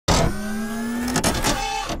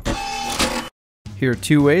Here are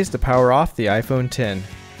two ways to power off the iPhone X.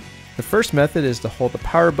 The first method is to hold the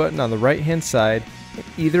power button on the right hand side and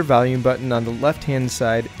either volume button on the left hand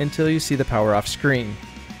side until you see the power off screen.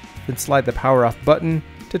 Then slide the power off button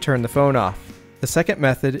to turn the phone off. The second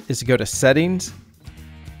method is to go to Settings,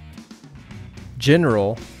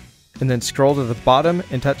 General, and then scroll to the bottom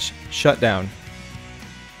and touch Shutdown.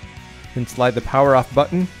 Then slide the power off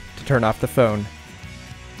button to turn off the phone.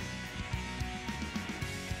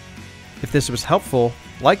 If this was helpful,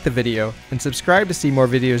 like the video and subscribe to see more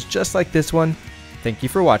videos just like this one. Thank you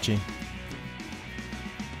for watching.